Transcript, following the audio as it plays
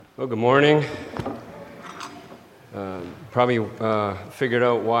Well, good morning. Probably figured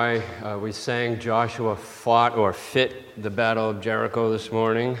out why we sang Joshua fought or fit the Battle of Jericho this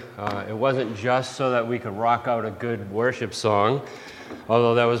morning. It wasn't just so that we could rock out a good worship song,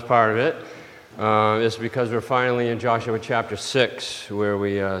 although that was part of it. It's because we're finally in Joshua chapter 6, where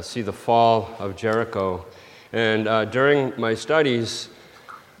we see the fall of Jericho. And during my studies,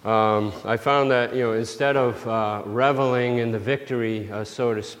 I found that, instead of reveling in the victory,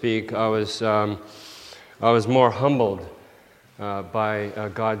 so to speak, I was more humbled by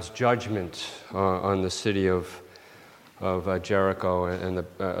God's judgment on the city of Jericho and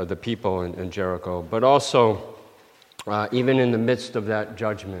the people in Jericho. But also, even in the midst of that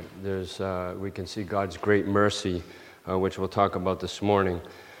judgment, we can see God's great mercy, which we'll talk about this morning.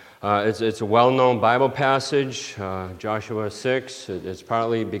 It's a well-known Bible passage, Joshua 6. It's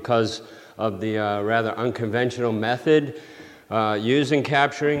partly because of the rather unconventional method used in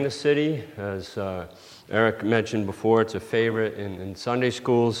capturing the city. As Eric mentioned before, it's a favorite in Sunday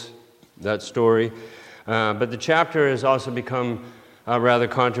schools, that story. But the chapter has also become rather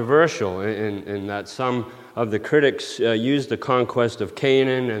controversial in that some of the critics used the conquest of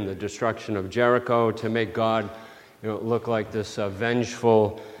Canaan and the destruction of Jericho to make God look like this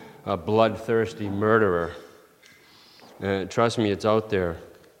vengeful, bloodthirsty murderer. Trust me, it's out there.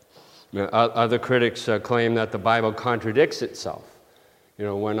 Other critics claim that the Bible contradicts itself.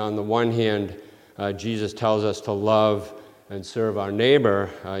 When on the one hand, Jesus tells us to love and serve our neighbor,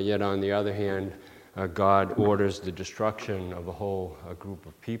 yet on the other hand, God orders the destruction of a whole group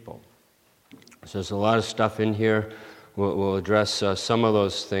of people. So there's a lot of stuff in here. We'll address some of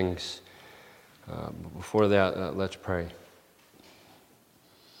those things. Before that, let's pray.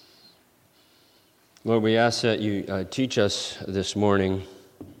 Lord, we ask that you teach us this morning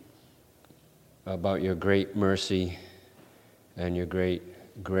about your great mercy and your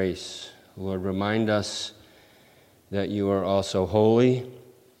great grace. Lord, remind us that you are also holy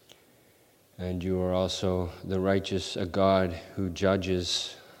and you are also the righteous God who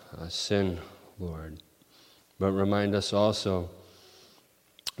judges sin, Lord. But remind us also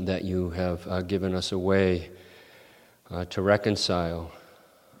that you have given us a way to reconcile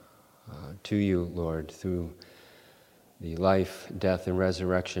to you, Lord, through the life, death, and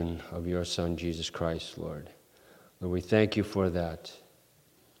resurrection of your Son, Jesus Christ, Lord. Lord, we thank you for that,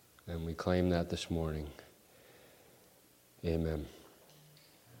 and we claim that this morning. Amen.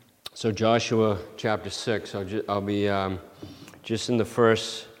 So Joshua chapter 6, I'll be just in the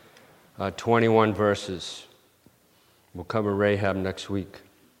first 21 verses. We'll cover Rahab next week.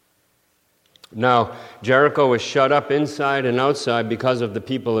 Now, Jericho was shut up inside and outside because of the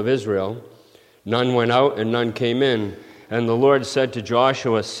people of Israel. None went out and none came in. And the Lord said to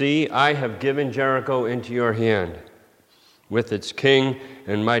Joshua, "See, I have given Jericho into your hand, with its king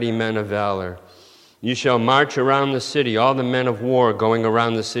and mighty men of valor. You shall march around the city, all the men of war going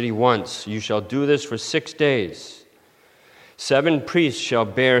around the city once. You shall do this for 6 days. 7 priests shall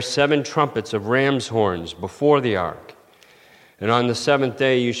bear 7 trumpets of ram's horns before the ark. And on the 7th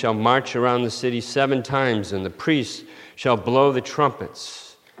day you shall march around the city 7 times, and the priests shall blow the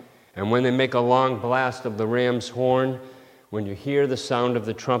trumpets. And when they make a long blast of the ram's horn, when you hear the sound of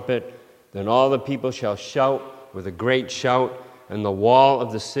the trumpet, then all the people shall shout with a great shout, and the wall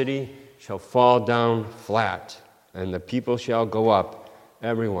of the city shall fall down flat, and the people shall go up,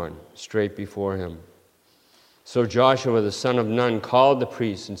 everyone straight before him." So Joshua the son of Nun called the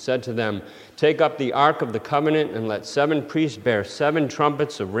priests and said to them, "Take up the ark of the covenant and let 7 priests bear 7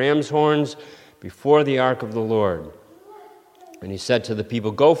 trumpets of ram's horns before the ark of the Lord." And he said to the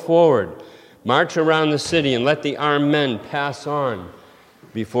people, "Go forward, march around the city, and let the armed men pass on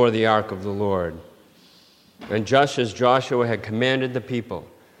before the ark of the Lord." And just as Joshua had commanded the people,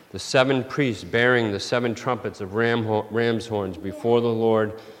 the 7 priests bearing the 7 trumpets of ram's horns before the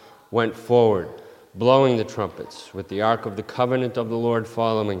Lord went forward, blowing the trumpets, with the ark of the covenant of the Lord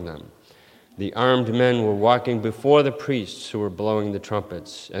following them. The armed men were walking before the priests who were blowing the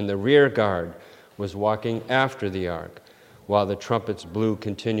trumpets, and the rear guard was walking after the ark, while the trumpets blew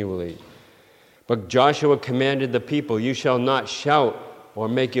continually. But Joshua commanded the people, "You shall not shout or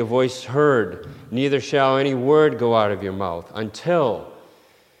make your voice heard, neither shall any word go out of your mouth, until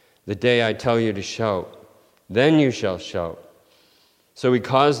the day I tell you to shout. Then you shall shout." So he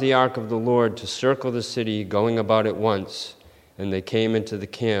caused the ark of the Lord to circle the city, going about it once, and they came into the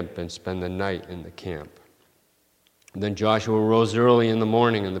camp and spent the night in the camp. Then Joshua rose early in the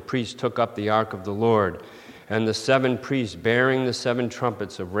morning, and the priests took up the ark of the Lord, and the 7 priests bearing the 7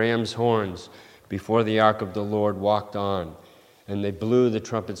 trumpets of ram's horns before the ark of the Lord walked on, and they blew the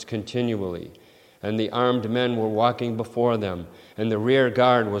trumpets continually. and the armed men were walking before them, and the rear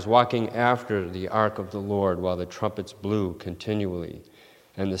guard was walking after the ark of the Lord while the trumpets blew continually.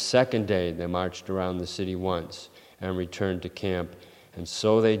 And the second day they marched around the city once and returned to camp, and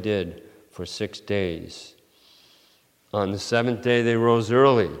so they did for 6 days. On the seventh day they rose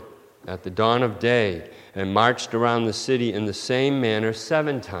early at the dawn of day and marched around the city in the same manner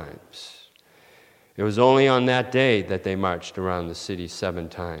 7 times. It was only on that day that they marched around the city 7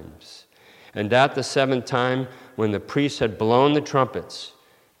 times. And at the 7th time, when the priests had blown the trumpets,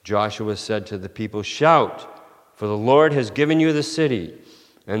 Joshua said to the people, "Shout, for the Lord has given you the city,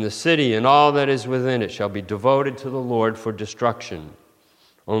 and the city and all that is within it shall be devoted to the Lord for destruction.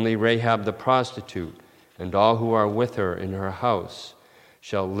 Only Rahab the prostitute and all who are with her in her house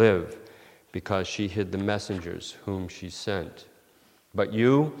shall live, because she hid the messengers whom she sent. But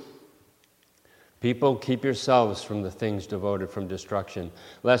you, people, keep yourselves from the things devoted from destruction,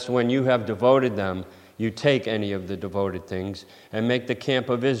 lest when you have devoted them, you take any of the devoted things and make the camp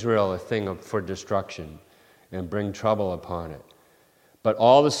of Israel a thing for destruction and bring trouble upon it. But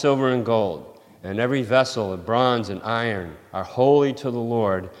all the silver and gold and every vessel of bronze and iron are holy to the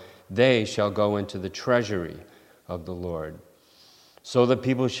Lord. They shall go into the treasury of the Lord." So the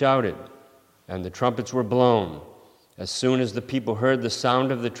people shouted, and the trumpets were blown. As soon as the people heard the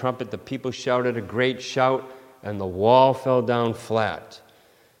sound of the trumpet, the people shouted a great shout, and the wall fell down flat,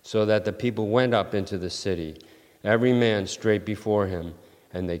 so that the people went up into the city, every man straight before him,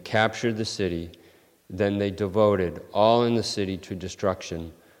 and they captured the city. Then they devoted all in the city to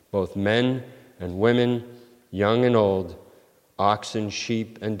destruction, both men and women, young and old, oxen,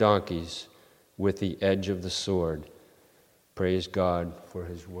 sheep, and donkeys, with the edge of the sword. Praise God for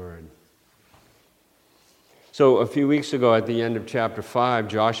his word. So a few weeks ago, at the end of chapter 5,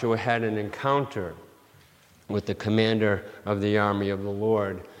 Joshua had an encounter with the commander of the army of the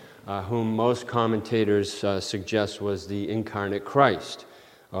Lord, whom most commentators suggest was the incarnate Christ,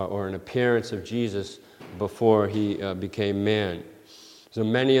 or an appearance of Jesus before he became man. So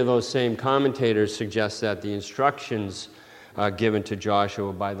many of those same commentators suggest that the instructions given to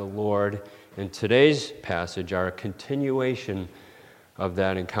Joshua by the Lord in today's passage are a continuation of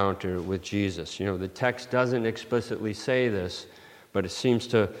that encounter with Jesus. You know, the text doesn't explicitly say this, but it seems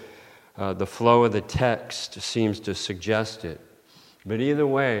to, the flow of the text seems to suggest it. But either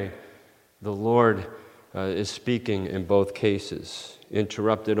way, the Lord is speaking in both cases,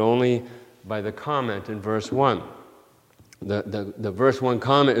 interrupted only by the comment in verse 1. The verse 1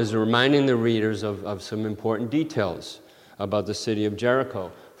 comment is reminding the readers of some important details about the city of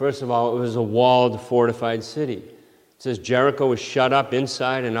Jericho. First of all, it was a walled, fortified city. It says Jericho was shut up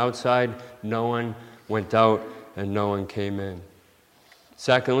inside and outside. No one went out and no one came in.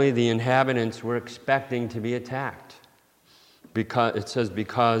 Secondly, the inhabitants were expecting to be attacked.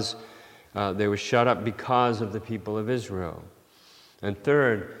 Because they were shut up because of the people of Israel. And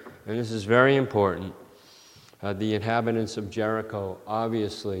third, and this is very important, the inhabitants of Jericho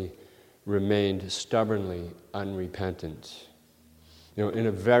obviously remained stubbornly unrepentant. You know, in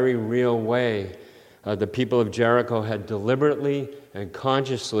a very real way, the people of Jericho had deliberately and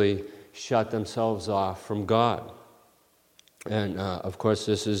consciously shut themselves off from God. And of course,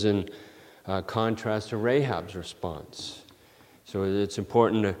 this is in contrast to Rahab's response. So it's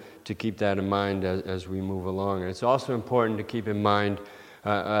important to keep that in mind as we move along. And it's also important to keep in mind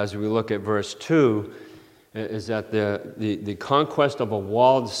as we look at verse 2, is that the conquest of a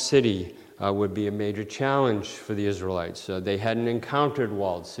walled city would be a major challenge for the Israelites. They hadn't encountered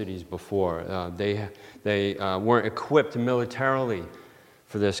walled cities before. They weren't equipped militarily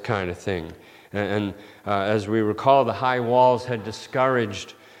for this kind of thing. And as we recall, the high walls had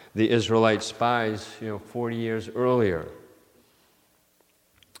discouraged the Israelite spies 40 years earlier.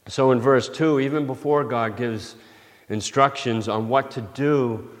 So in verse 2, even before God gives instructions on what to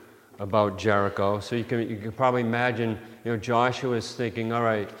do about Jericho, so you can probably imagine, Joshua is thinking, all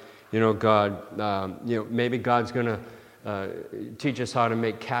right, God, maybe God's going to teach us how to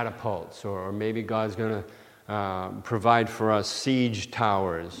make catapults, or maybe God's going to provide for us siege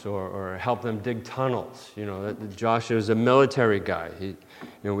towers, or help them dig tunnels. Joshua is a military guy.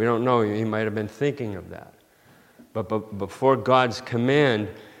 We don't know. He might have been thinking of that. But before God's command,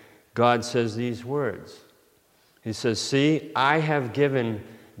 God says these words. He says, "See, I have given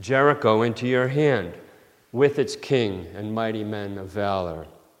Jericho into your hand, with its king and mighty men of valor."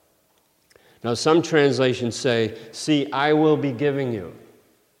 Now, some translations say, "See, I will be giving you."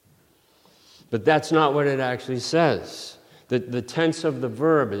 But that's not what it actually says. The tense of the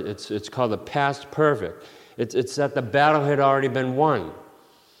verb, it's called the past perfect. It's that the battle had already been won.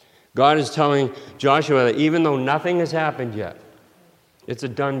 God is telling Joshua that even though nothing has happened yet, it's a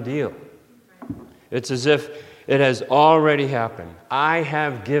done deal. It's as if it has already happened. I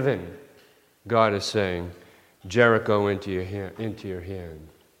have given, God is saying, Jericho into your hand.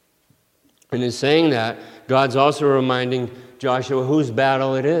 And in saying that, God's also reminding Joshua whose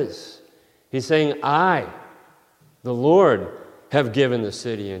battle it is. He's saying, I, the Lord, have given the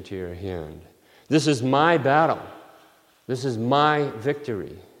city into your hand. This is my battle. This is my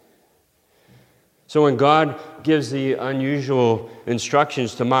victory. So when God gives the unusual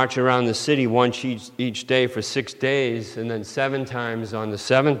instructions to march around the city once each day for 6 days, and then 7 times on the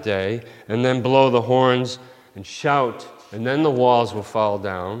 7th day, and then blow the horns and shout, and then the walls will fall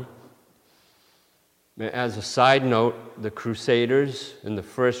down. As a side note, the Crusaders in the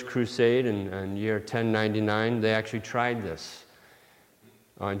First Crusade in year 1099, they actually tried this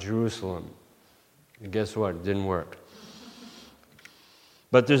on Jerusalem. And guess what? It didn't work.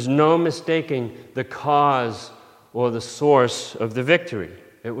 But there's no mistaking the cause or the source of the victory.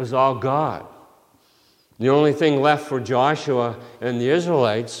 It was all God. The only thing left for Joshua and the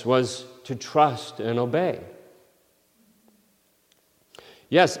Israelites was to trust and obey.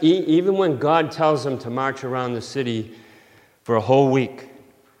 Yes, even when God tells them to march around the city for a whole week,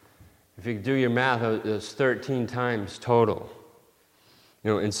 if you do your math, it's 13 times total.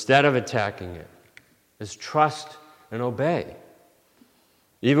 Instead of attacking it, it's trust and obey.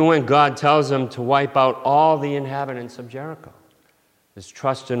 Even when God tells them to wipe out all the inhabitants of Jericho, it's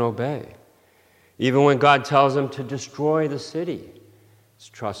trust and obey. Even when God tells them to destroy the city, it's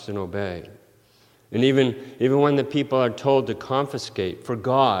trust and obey. And even when the people are told to confiscate for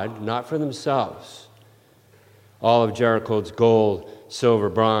God, not for themselves, all of Jericho's gold, silver,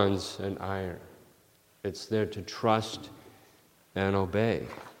 bronze, and iron, it's there to trust and obey.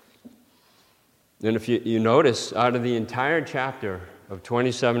 And if you notice, out of the entire chapter of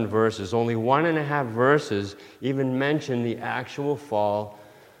 27 verses, only 1.5 verses even mention the actual fall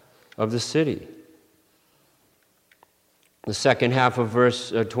of the city. The second half of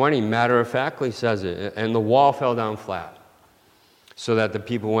verse 20 matter-of-factly says it, and the wall fell down flat, so that the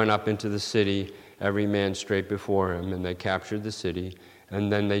people went up into the city, every man straight before him, and they captured the city,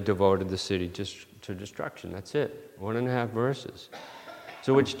 and then they devoted the city to destruction. That's it, 1.5 verses.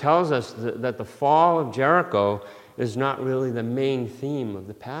 So which tells us that the fall of Jericho is not really the main theme of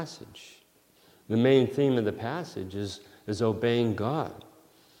the passage. The main theme of the passage is obeying God.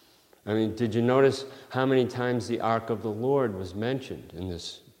 I mean, did you notice how many times the Ark of the Lord was mentioned in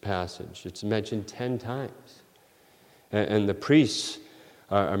this passage? It's mentioned 10 times. And the priests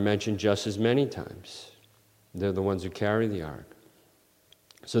are mentioned just as many times. They're the ones who carry the Ark.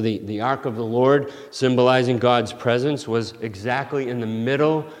 So the Ark of the Lord, symbolizing God's presence, was exactly in the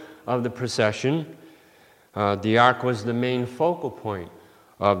middle of the procession. The Ark was the main focal point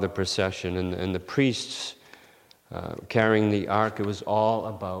of the procession, and the priests carrying the Ark, it was all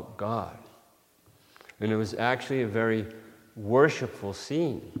about God. And it was actually a very worshipful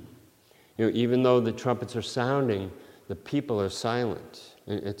scene. Even though the trumpets are sounding, the people are silent.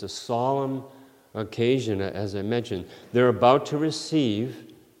 It's a solemn occasion, as I mentioned. They're about to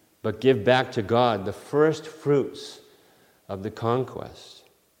receive, but give back to God, the first fruits of the conquest.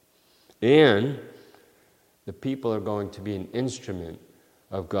 And the people are going to be an instrument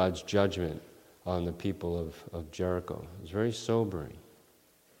of God's judgment on the people of Jericho. It's very sobering.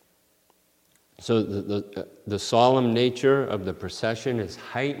 So the solemn nature of the procession is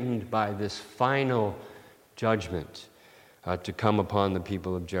heightened by this final judgment to come upon the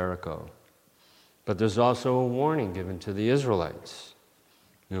people of Jericho. But there's also a warning given to the Israelites,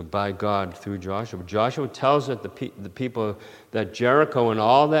 by God through Joshua. Joshua tells that the people that Jericho and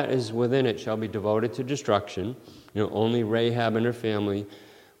all that is within it shall be devoted to destruction. Only Rahab and her family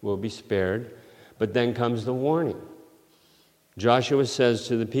will be spared. But then comes the warning. Joshua says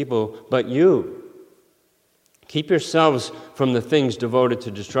to the people, "But you, keep yourselves from the things devoted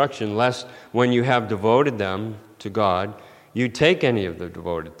to destruction, lest when you have devoted them to God, you take any of the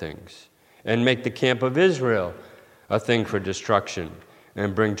devoted things and make the camp of Israel a thing for destruction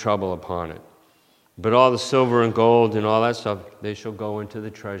and bring trouble upon it. But all the silver and gold and all that stuff, they shall go into the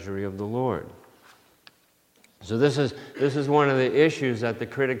treasury of the Lord." So this is one of the issues that the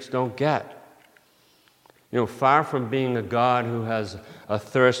critics don't get. Far from being a God who has a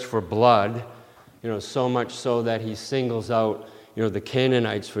thirst for blood, so much so that he singles out, the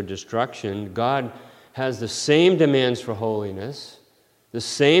Canaanites for destruction, God has the same demands for holiness, the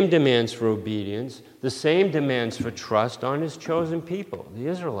same demands for obedience, the same demands for trust on his chosen people, the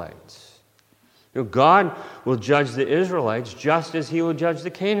Israelites. God will judge the Israelites just as he will judge the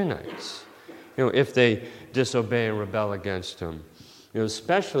Canaanites, if they disobey and rebel against him,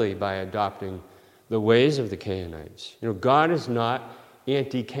 especially by adopting the ways of the Canaanites. God is not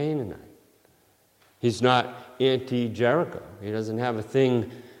anti-Canaanite. He's not anti-Jericho. He doesn't have a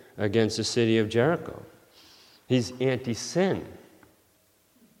thing against the city of Jericho. He's anti-sin.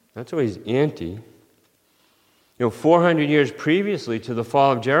 That's what he's anti. 400 years previously to the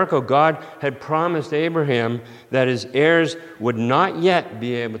fall of Jericho, God had promised Abraham that his heirs would not yet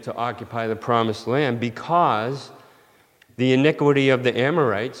be able to occupy the promised land because the iniquity of the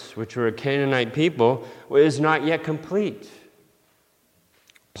Amorites, which were a Canaanite people, is not yet complete.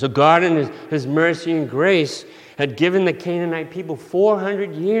 So God, in his mercy and grace, had given the Canaanite people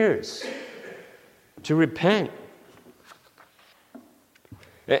 400 years to repent.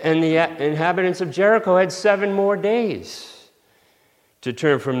 And the inhabitants of Jericho had 7 more days to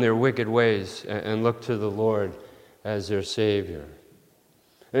turn from their wicked ways and look to the Lord as their Savior.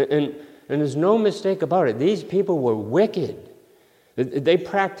 And there's no mistake about it. These people were wicked. They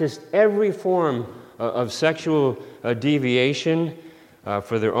practiced every form of sexual deviation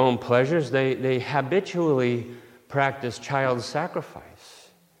for their own pleasures. They habitually practiced child sacrifice.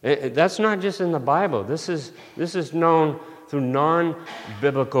 That's not just in the Bible. This is known through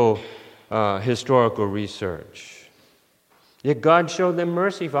non-biblical historical research. Yet God showed them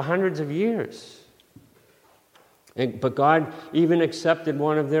mercy for hundreds of years. But God even accepted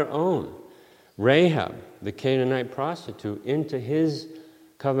one of their own, Rahab, the Canaanite prostitute, into his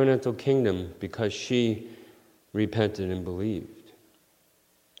covenantal kingdom because she repented and believed.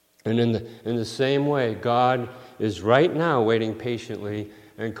 And in the same way, God is right now waiting patiently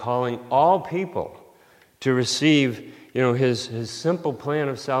and calling all people to receive his simple plan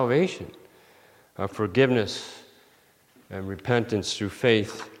of salvation, forgiveness and repentance through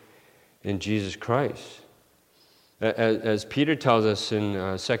faith in Jesus Christ. As Peter tells us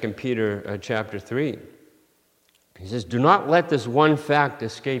in 2 Peter chapter 3, he says, "Do not let this one fact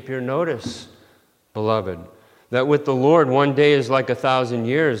escape your notice, beloved, that with the Lord 1 day is like 1,000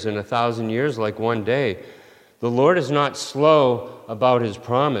 years, and 1,000 years like 1 day. The Lord is not slow about his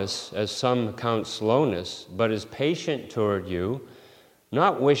promise, as some count slowness, but is patient toward you,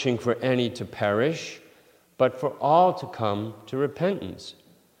 not wishing for any to perish, but for all to come to repentance."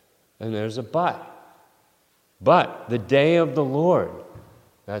 And there's a but. But the day of the Lord,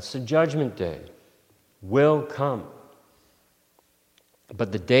 that's the judgment day, will come.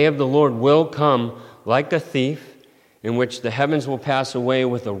 But the day of the Lord will come like a thief, in which the heavens will pass away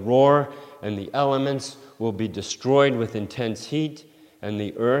with a roar, and the elements will be destroyed with intense heat, and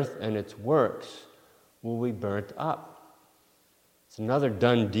the earth and its works will be burnt up. It's another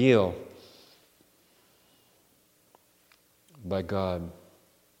done deal by God.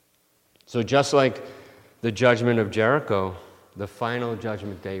 So just like the judgment of Jericho, the final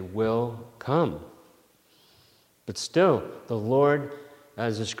judgment day will come. But still, the Lord,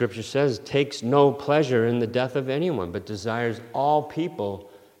 as the scripture says, takes no pleasure in the death of anyone, but desires all people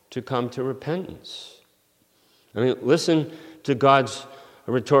to come to repentance. Listen to God's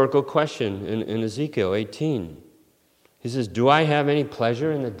rhetorical question in Ezekiel 18. He says, "Do I have any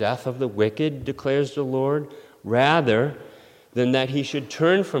pleasure in the death of the wicked, declares the Lord, rather than that he should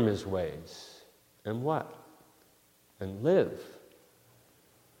turn from his ways?" And what? And live.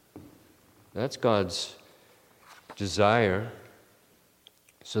 That's God's desire.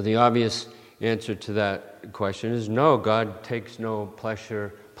 So the obvious answer to that question is no, God takes no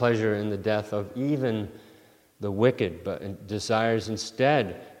pleasure in the death of even the wicked, but desires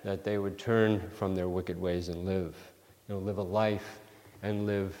instead that they would turn from their wicked ways and live a life and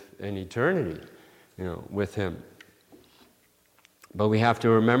live in eternity, with him. But we have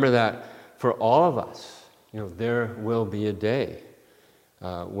to remember that for all of us, there will be a day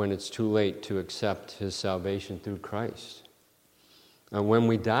when it's too late to accept his salvation through Christ. And when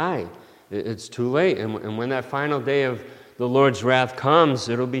we die, it's too late. And when that final day of the Lord's wrath comes,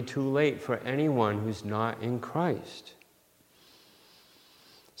 it'll be too late for anyone who's not in Christ.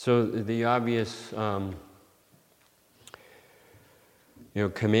 So the obvious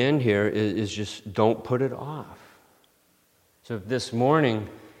command here is just don't put it off. So if this morning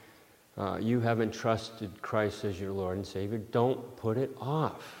you haven't trusted Christ as your Lord and Savior, don't put it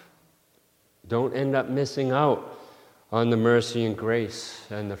off. Don't end up missing out on the mercy and grace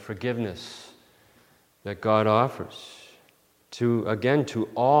and the forgiveness that God offers to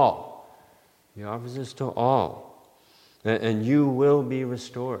all. He offers this to all. And you will be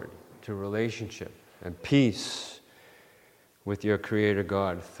restored to relationship and peace with your Creator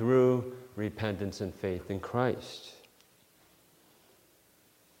God through repentance and faith in Christ.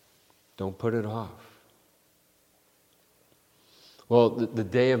 Don't put it off. Well, the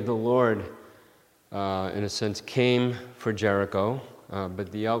day of the Lord, in a sense, came for Jericho,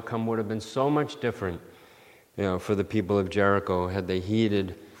 but the outcome would have been so much different, for the people of Jericho had they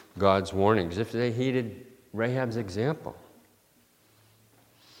heeded God's warnings, if they heeded Rahab's example.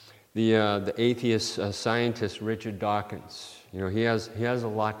 The atheist scientist Richard Dawkins, he has a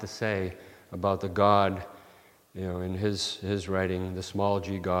lot to say about the God, in his writing, the small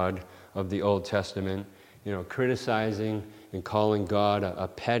g God of the Old Testament, criticizing and calling God a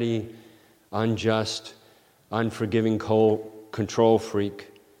petty, unjust, unforgiving control freak,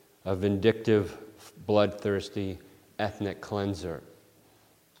 a vindictive, bloodthirsty, ethnic cleanser.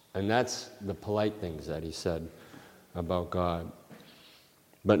 And that's the polite things that he said about God.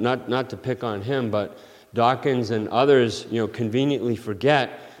 But not to pick on him, but Dawkins and others, conveniently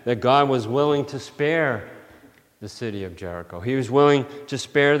forget that God was willing to spare the city of Jericho. He was willing to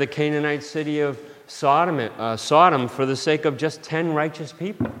spare the Canaanite city of Sodom for the sake of just 10 righteous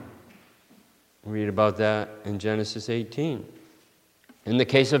people. Read about that in Genesis 18. In the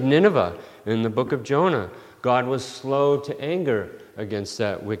case of Nineveh, in the book of Jonah, God was slow to anger against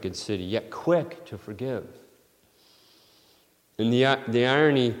that wicked city, yet quick to forgive. And the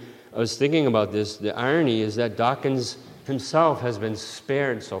irony, I was thinking about this, the irony is that Dawkins himself has been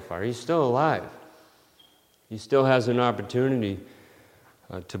spared so far. He's still alive. He still has an opportunity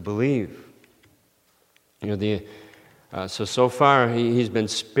to believe. So far he's been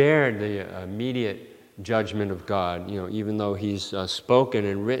spared the immediate judgment of God, even though he's spoken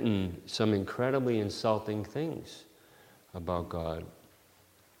and written some incredibly insulting things about God.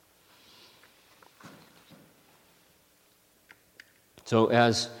 So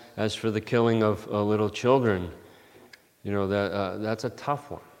as for the killing of little children, that's a tough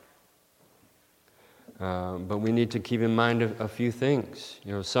one. But we need to keep in mind a few things.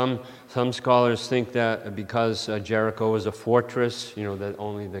 Some scholars think that because Jericho was a fortress, that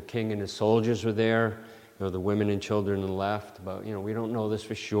only the king and his soldiers were there, the women and children left. But we don't know this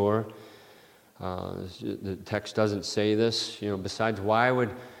for sure. The text doesn't say this. Besides, why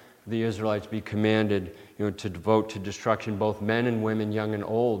would the Israelites be commanded, to devote to destruction both men and women, young and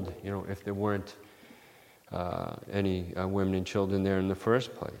old, if there weren't any women and children there in the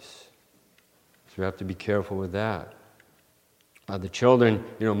first place? So we have to be careful with that. The children,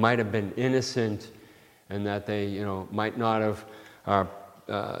 might have been innocent, and that they, might not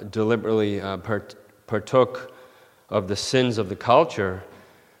have deliberately partook of the sins of the culture.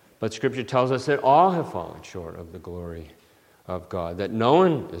 But Scripture tells us that all have fallen short of the glory of God, that no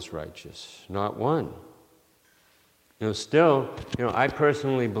one is righteous, not one. Still, I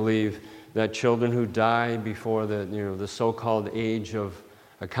personally believe that children who die before the so-called age of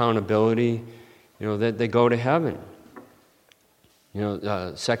accountability, that they go to heaven.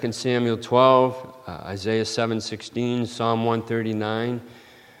 2 Samuel 12, Isaiah 7:16, Psalm 139,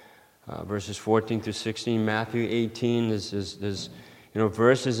 verses 14 through 16, Matthew 18. There's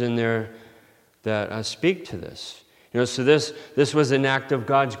verses in there that speak to this. So this was an act of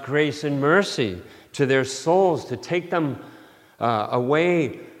God's grace and mercy to their souls, to take them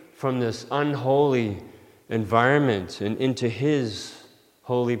away from this unholy environment and into His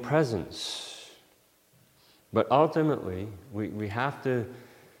holy presence. But ultimately, we have to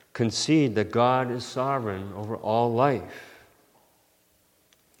concede that God is sovereign over all life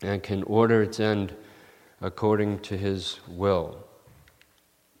and can order its end according to His will.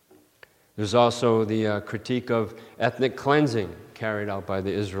 There's also the critique of ethnic cleansing carried out by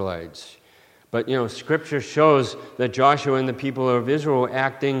the Israelites. But, Scripture shows that Joshua and the people of Israel were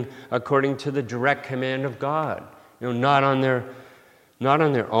acting according to the direct command of God, not on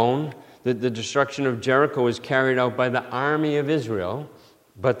their own. The destruction of Jericho was carried out by the army of Israel,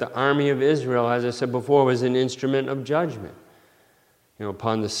 but the army of Israel, as I said before, was an instrument of judgment,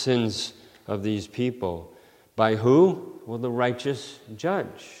 upon the sins of these people. By who? Well, the righteous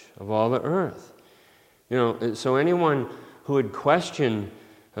judge of all the earth. So anyone who would question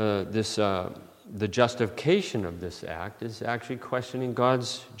the justification of this act is actually questioning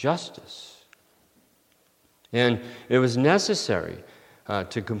God's justice. And it was necessary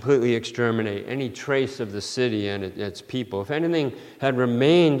to completely exterminate any trace of the city and its people. If anything had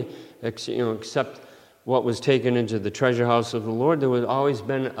remained, except what was taken into the treasure house of the Lord, there would always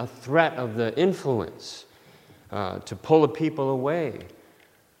been a threat of the influence to pull the people away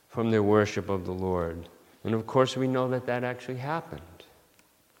from their worship of the Lord. And of course, we know that actually happened.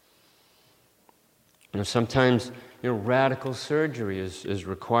 Sometimes, radical surgery is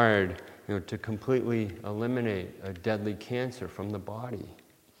required, to completely eliminate a deadly cancer from the body.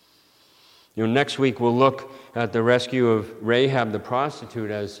 Next week we'll look at the rescue of Rahab the prostitute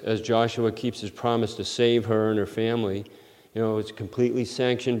as Joshua keeps his promise to save her and her family. It's completely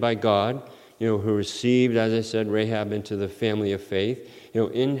sanctioned by God, who received, as I said, Rahab into the family of faith.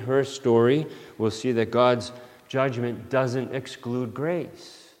 In her story, we'll see that God's judgment doesn't exclude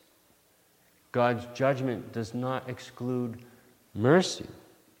grace. God's judgment does not exclude mercy.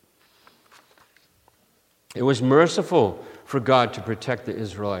 It was merciful for God to protect the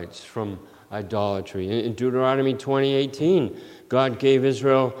Israelites from idolatry. In Deuteronomy 20:18, God gave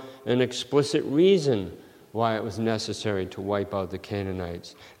Israel an explicit reason why it was necessary to wipe out the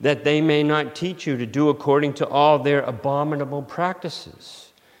Canaanites, that they may not teach you to do according to all their abominable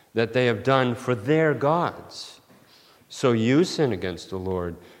practices that they have done for their gods. So you sin against the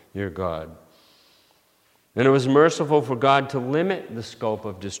Lord your God. And it was merciful for God to limit the scope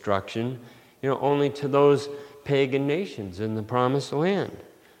of destruction, only to those pagan nations in the Promised Land.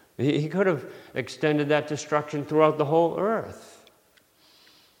 He could have extended that destruction throughout the whole earth.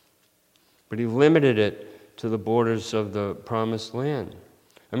 But he limited it to the borders of the Promised Land.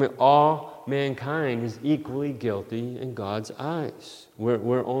 All mankind is equally guilty in God's eyes.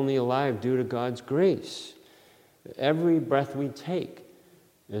 We're only alive due to God's grace. Every breath we take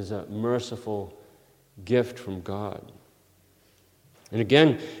is a merciful gift from God. And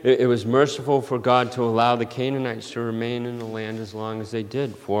again, it was merciful for God to allow the Canaanites to remain in the land as long as they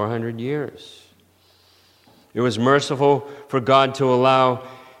did, 400 years. It was merciful for God to allow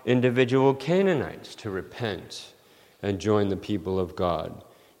individual Canaanites to repent and join the people of God.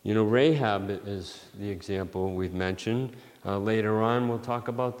 Rahab is the example we've mentioned. Later on, we'll talk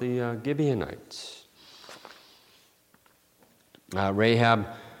about the Gibeonites. Rahab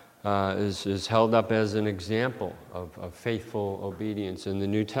is held up as an example of faithful obedience in the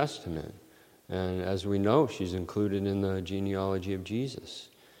New Testament. And as we know, she's included in the genealogy of Jesus.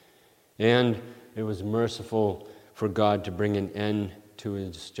 And it was merciful for God to bring an end to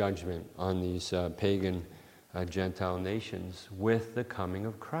his judgment on these pagan Gentile nations with the coming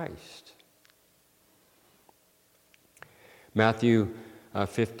of Christ. Matthew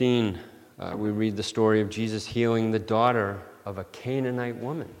 15, we read the story of Jesus healing the daughter of a Canaanite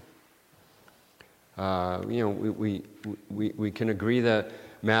woman. We can agree that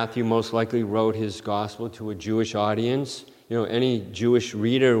Matthew most likely wrote his gospel to a Jewish audience. Any Jewish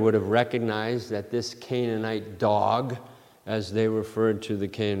reader would have recognized that this Canaanite dog, as they referred to the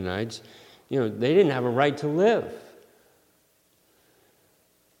Canaanites, they didn't have a right to live.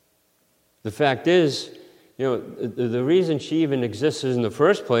 The fact is, the reason she even existed in the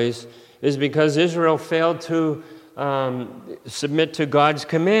first place is because Israel failed to submit to God's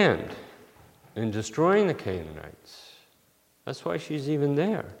command in destroying the Canaanites. That's why she's even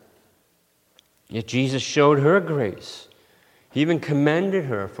there. Yet Jesus showed her grace. He even commended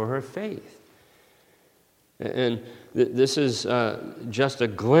her for her faith. And this is just a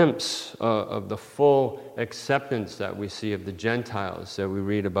glimpse of the full acceptance that we see of the Gentiles that we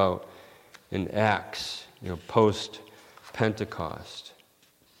read about in Acts, post-Pentecost.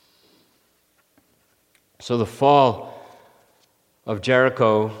 So the fall of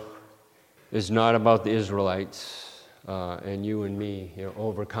Jericho is not about the Israelites and you and me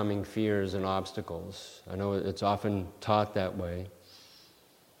overcoming fears and obstacles. I know it's often taught that way.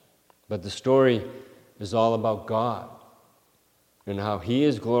 But the story is all about God and how He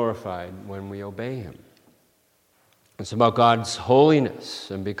is glorified when we obey Him. It's about God's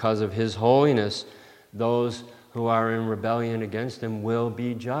holiness, and because of His holiness, those who are in rebellion against Him will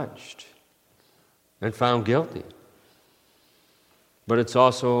be judged and found guilty. But it's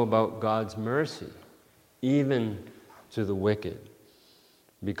also about God's mercy, even to the wicked,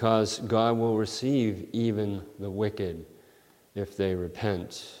 because God will receive even the wicked if they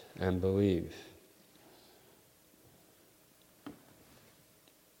repent and believe.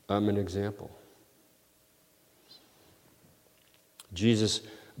 I'm an example. Jesus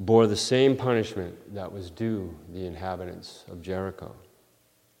bore the same punishment that was due the inhabitants of Jericho,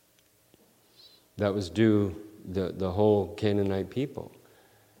 that was due the whole Canaanite people.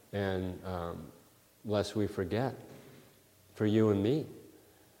 And lest we forget, for you and me,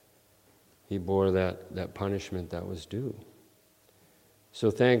 He bore that punishment that was due. So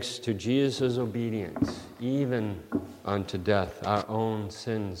thanks to Jesus' obedience, even unto death, our own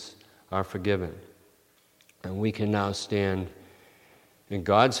sins are forgiven. And we can now stand in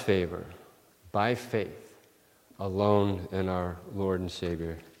God's favor by faith alone in our Lord and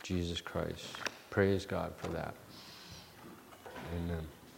Savior, Jesus Christ. Praise God for that. Amen.